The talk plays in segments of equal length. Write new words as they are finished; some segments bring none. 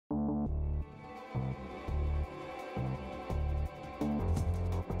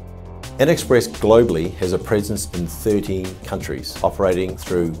InXpress globally has a presence in 13 countries, operating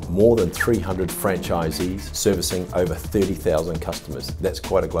through more than 300 franchisees, servicing over 30,000 customers. That's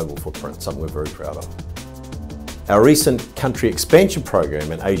quite a global footprint, something we're very proud of. Our recent country expansion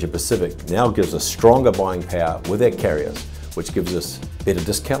program in Asia Pacific now gives us stronger buying power with our carriers, which gives us better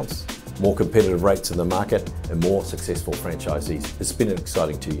discounts, more competitive rates in the market, and more successful franchisees. It's been an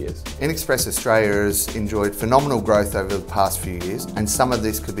exciting 2 years. InXpress Australia has enjoyed phenomenal growth over the past few years, and some of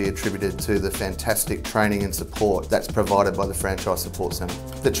this could be attributed to the fantastic training and support that's provided by the Franchise Support Centre.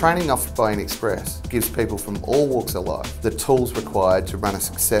 The training offered by InXpress gives people from all walks of life the tools required to run a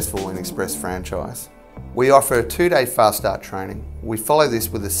successful InXpress franchise. We offer a 2-day fast start training. We follow this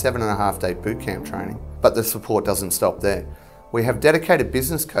with a 7.5-day bootcamp training, but the support doesn't stop there. We have dedicated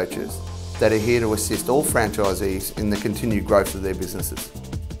business coaches that are here to assist all franchisees in the continued growth of their businesses.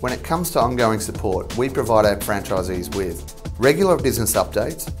 When it comes to ongoing support, we provide our franchisees with regular business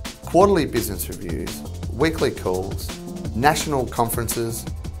updates, quarterly business reviews, weekly calls, national conferences,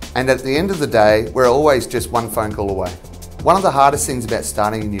 and at the end of the day, we're always just one phone call away. One of the hardest things about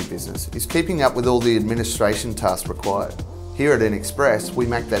starting a new business is keeping up with all the administration tasks required. Here at InXpress, we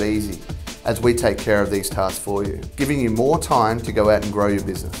make that easy, as we take care of these tasks for you, giving you more time to go out and grow your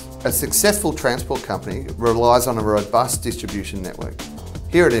business. A successful transport company relies on a robust distribution network.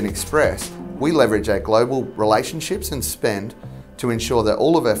 Here at InXpress, we leverage our global relationships and spend to ensure that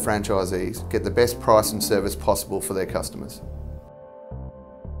all of our franchisees get the best price and service possible for their customers.